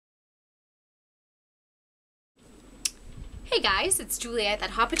Hey guys, it's Juliet, that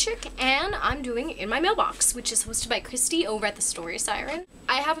Hoppa Chick, and I'm doing In My Mailbox, which is hosted by Christy over at the Story Siren.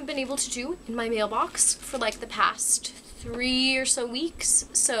 I haven't been able to do In My Mailbox for like the past 3 or so weeks,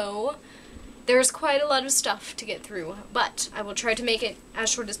 so there's quite a lot of stuff to get through, but I will try to make it as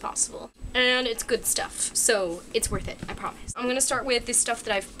short as possible. And it's good stuff, so it's worth it, I promise. I'm gonna start with this stuff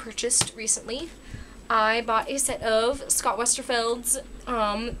that I've purchased recently. I bought a set of Scott Westerfeld's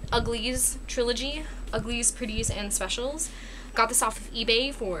Uglies trilogy, Uglies, Pretties, and Specials. Got this off of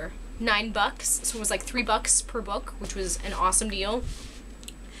eBay for $9, so it was like $3 per book, which was an awesome deal.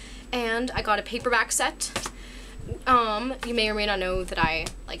 And I got a paperback set. You may or may not know that I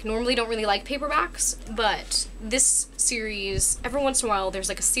normally don't really like paperbacks, but this series, every once in a while there's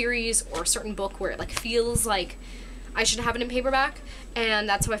like a series or a certain book where it like feels like I should have it in paperback, and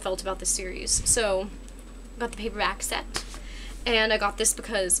that's how I felt about this series. So I got the paperback set, and I got this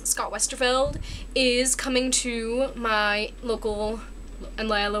because Scott Westerfeld is coming to my local, and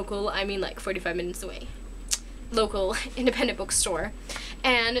by local I mean like 45 minutes away, local independent bookstore.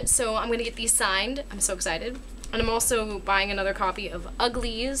 And so I'm gonna get these signed. I'm so excited. And I'm also buying another copy of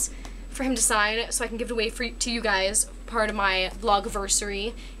Uglies for him to sign so I can give it away to you guys, part of my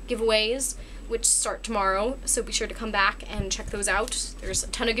Vlogversary giveaways, which start tomorrow, so be sure to come back and check those out. There's a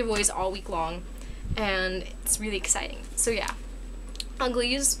ton of giveaways all week long, and it's really exciting. So yeah,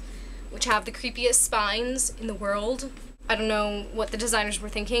 Uglies, which have the creepiest spines in the world. I don't know what the designers were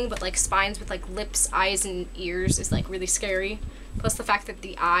thinking, but like spines with like lips, eyes, and ears is like really scary. Plus the fact that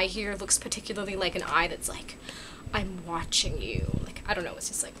the eye here looks particularly like an eye that's like, I'm watching you. Like, I don't know, it's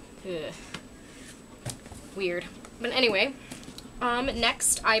just like, ugh. Weird. But anyway,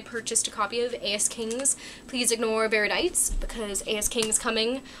 next I purchased a copy of A.S. King's Please Ignore Varedites, because A.S. King is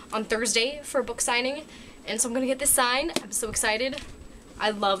coming on Thursday for a book signing, and so I'm gonna get this signed. I'm so excited. I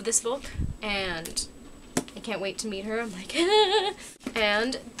love this book, and I can't wait to meet her. I'm like,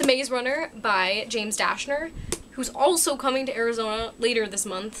 and The Maze Runner by James Dashner, who's also coming to Arizona later this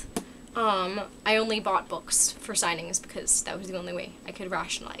month. I only bought books for signings because that was the only way I could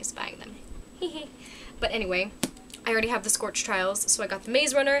rationalize buying them. But anyway, I already have the Scorch Trials, so I got The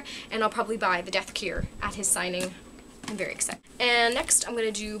Maze Runner, and I'll probably buy The Death Cure at his signing. I'm very excited. And next, I'm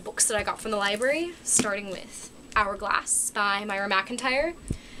gonna do books that I got from the library, starting with Hourglass by Myra McIntyre.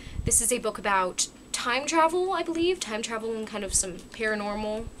 This is a book about time travel, I believe. Time travel and kind of some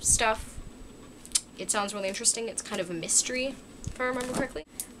paranormal stuff. It sounds really interesting. It's kind of a mystery, if I remember correctly.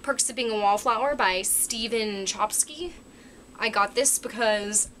 Perks of Being a Wallflower by Stephen Chbosky. I got this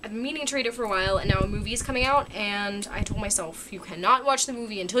because I've been meaning to read it for a while, and now a movie is coming out, and I told myself, you cannot watch the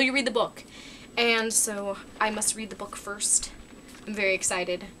movie until you read the book. And so I must read the book first. I'm very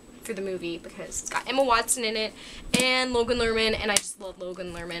excited for the movie because it's got Emma Watson in it and Logan Lerman, and I just love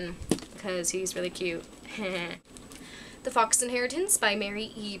Logan Lerman because he's really cute. The Fox Inheritance by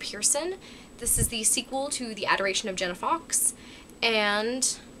Mary E. Pearson. This is the sequel to The Adoration of Jenna Fox,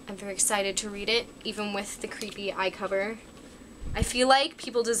 and I'm very excited to read it, even with the creepy eye cover. I feel like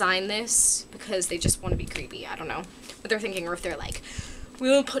people design this because they just want to be creepy. I don't know what they're thinking, or if they're like,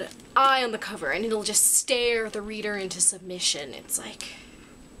 we'll put an eye on the cover and it'll just stare the reader into submission. It's like,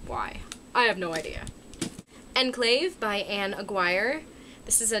 why? I have no idea. Enclave by Anne Aguirre.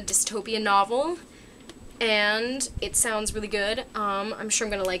 This is a dystopian novel, and it sounds really good. I'm sure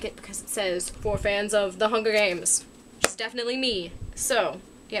I'm gonna like it because it says, for fans of The Hunger Games, which is definitely me. So,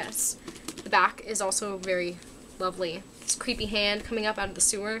 yes. The back is also very lovely. This creepy hand coming up out of the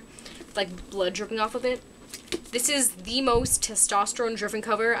sewer, with like blood dripping off of it. This is the most testosterone-driven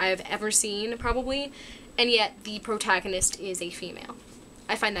cover I have ever seen, probably, and yet the protagonist is a female.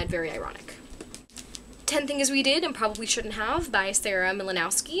 I find that very ironic. 10 Things We Did and Probably Shouldn't Have by Sarah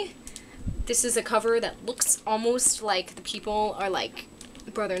Milanowski. This is a cover that looks almost like the people are like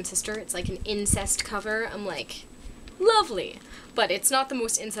brother and sister. It's like an incest cover. I'm like, lovely. But it's not the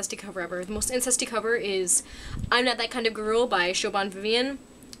most incesty cover ever. The most incesty cover is I'm Not That Kind of Girl by Siobhan Vivian.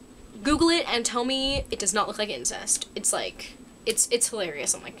 Google it and tell me it does not look like incest. It's like, it's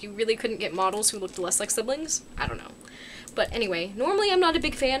hilarious. I'm like, you really couldn't get models who looked less like siblings? I don't know. But anyway, normally I'm not a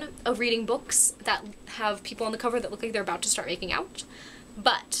big fan of reading books that have people on the cover that look like they're about to start making out.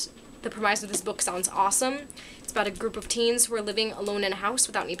 But the premise of this book sounds awesome. It's about a group of teens who are living alone in a house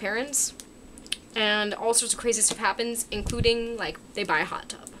without any parents. And all sorts of crazy stuff happens, including, like, they buy a hot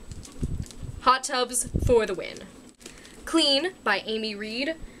tub. Hot tubs for the win. Clean by Amy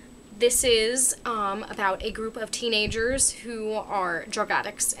Reed. This is about a group of teenagers who are drug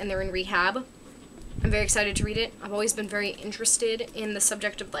addicts and they're in rehab. I'm very excited to read it. I've always been very interested in the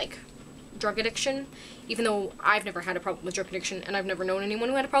subject of, like, drug addiction, even though I've never had a problem with drug addiction and I've never known anyone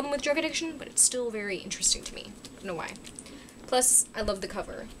who had a problem with drug addiction, but it's still very interesting to me. I don't know why. Plus, I love the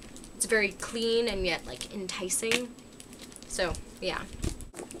cover. It's very clean and yet, like, enticing. So, yeah.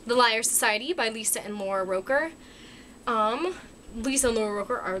 The Liar Society by Lisa and Laura Roker. Lisa and Laura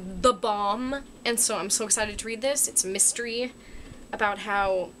Roker are the bomb, and so I'm so excited to read this. It's a mystery about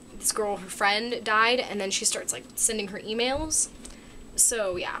how this girl, her friend, died, and then she starts, like, sending her emails.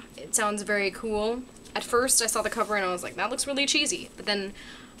 So, yeah, it sounds very cool. At first, I saw the cover and I was like, that looks really cheesy. But then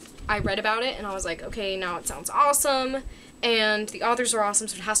I read about it and I was like, okay, now it sounds awesome. And the authors are awesome,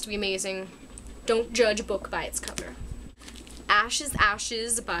 so it has to be amazing. Don't judge a book by its cover. Ashes,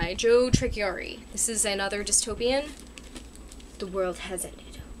 Ashes by Joe Tricchiari. This is another dystopian. The world has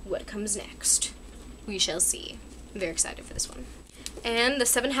ended. What comes next? We shall see. I'm very excited for this one. And The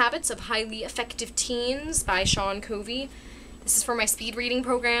 7 Habits of Highly Effective Teens by Sean Covey. This is for my speed reading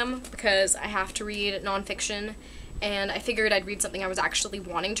program because I have to read nonfiction, and I figured I'd read something I was actually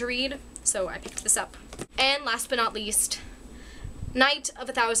wanting to read, so I picked this up. And last but not least, Night of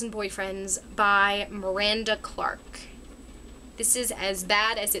a Thousand Boyfriends by Miranda Clark. This is as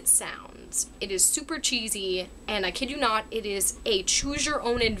bad as it sounds. It is super cheesy, and I kid you not, it is a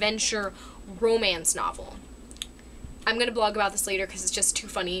choose-your-own-adventure romance novel. I'm gonna blog about this later because it's just too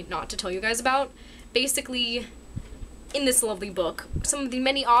funny not to tell you guys about. Basically, in this lovely book, some of the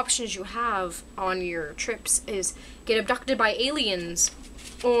many options you have on your trips is get abducted by aliens,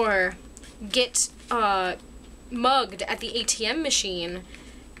 or get mugged at the ATM machine,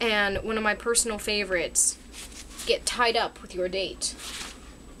 and one of my personal favorites, get tied up with your date.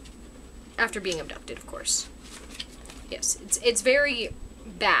 After being abducted, of course. Yes, it's very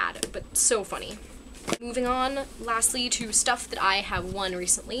bad, but so funny. Moving on, lastly, to stuff that I have won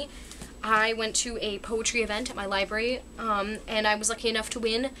recently. I went to a poetry event at my library, and I was lucky enough to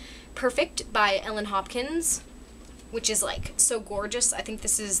win Perfect by Ellen Hopkins, which is, like, so gorgeous. I think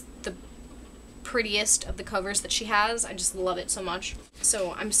this is the prettiest of the covers that she has. I just love it so much.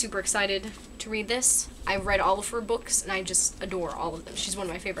 So I'm super excited to read this. I've read all of her books, and I just adore all of them. She's one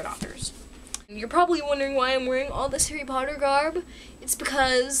of my favorite authors. And you're probably wondering why I'm wearing all this Harry Potter garb. It's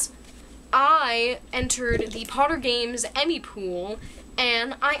because I entered the Potter Games Emmy pool,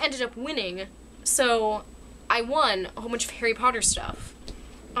 and I ended up winning. So I won a whole bunch of Harry Potter stuff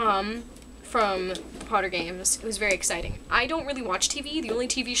from Potter Games. It was very exciting. I don't really watch TV. The only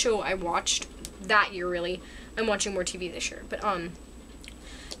TV show I watched that year, really, I'm watching more TV this year, but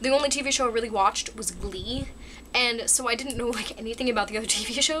the only TV show I really watched was Glee, and so I didn't know, like, anything about the other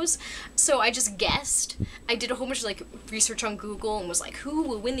TV shows, so I just guessed. I did a whole bunch of, like, research on Google and was like, who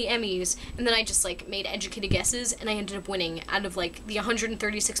will win the Emmys? And then I just, like, made educated guesses, and I ended up winning out of, like, the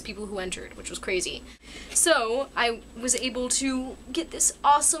 136 people who entered, which was crazy. So I was able to get this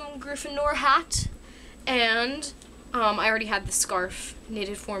awesome Gryffindor hat, and I already had the scarf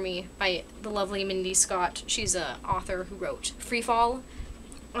knitted for me by the lovely Mindy Scott. She's an author who wrote Free Fall,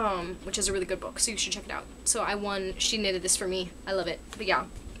 which is a really good book, so you should check it out. So I won, she knitted this for me. I love it. But yeah,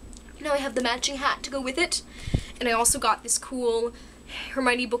 now I have the matching hat to go with it. And I also got this cool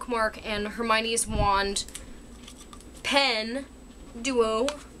Hermione bookmark and Hermione's wand pen duo.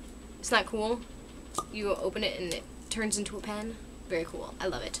 Isn't that cool? You open it and it turns into a pen. Very cool. I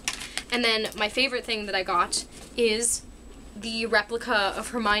love it. And then my favorite thing that I got is the replica of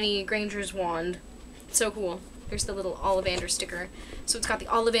Hermione Granger's wand. It's so cool. There's the little Ollivander sticker. So it's got the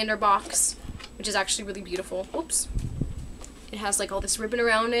Ollivander box, which is actually really beautiful. Oops. It has, like, all this ribbon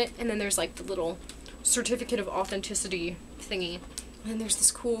around it, and then there's, like, the little certificate of authenticity thingy. And then there's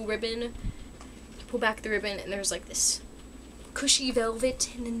this cool ribbon. You pull back the ribbon, and there's, like, this cushy velvet,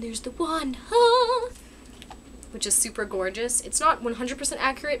 and then there's the wand. Ah! Which is super gorgeous. It's not 100%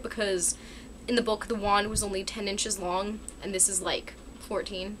 accurate because in the book the wand was only 10 inches long, and this is, like,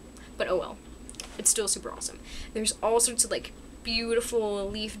 14. But oh well. It's still super awesome. There's all sorts of, like, beautiful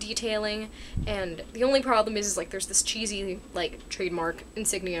leaf detailing, and the only problem is like, there's this cheesy, like, trademark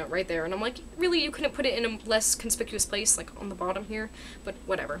insignia right there, and I'm like, really, you couldn't put it in a less conspicuous place, like, on the bottom here? But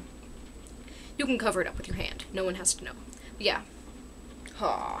whatever. You can cover it up with your hand. No one has to know. But yeah.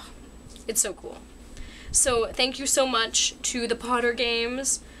 Ah, it's so cool. So thank you so much to the Potter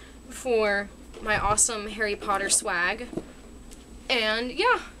Games for my awesome Harry Potter swag. And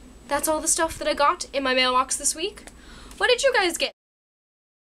yeah, that's all the stuff that I got in my mailbox this week. What did you guys get?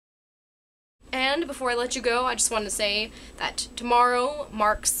 And before I let you go, I just wanted to say that tomorrow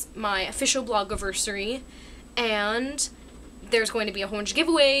marks my official blogiversary, and there's going to be a whole bunch of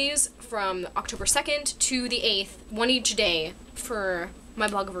giveaways from October 2nd to the 8th, one each day for my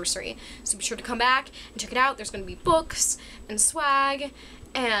blogiversary. So be sure to come back and check it out. There's going to be books and swag,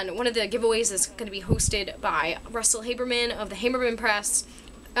 and one of the giveaways is going to be hosted by Russell Haberman of the Haberman Press.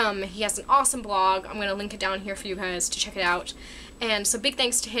 He has an awesome blog. I'm going to link it down here for you guys to check it out. And so big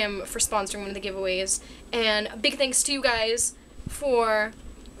thanks to him for sponsoring one of the giveaways. And big thanks to you guys for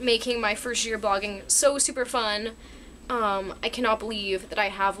making my first year blogging so super fun. I cannot believe that I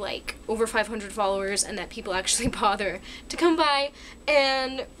have like over 500 followers and that people actually bother to come by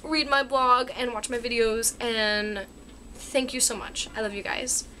and read my blog and watch my videos, and thank you so much. I love you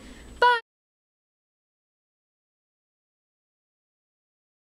guys.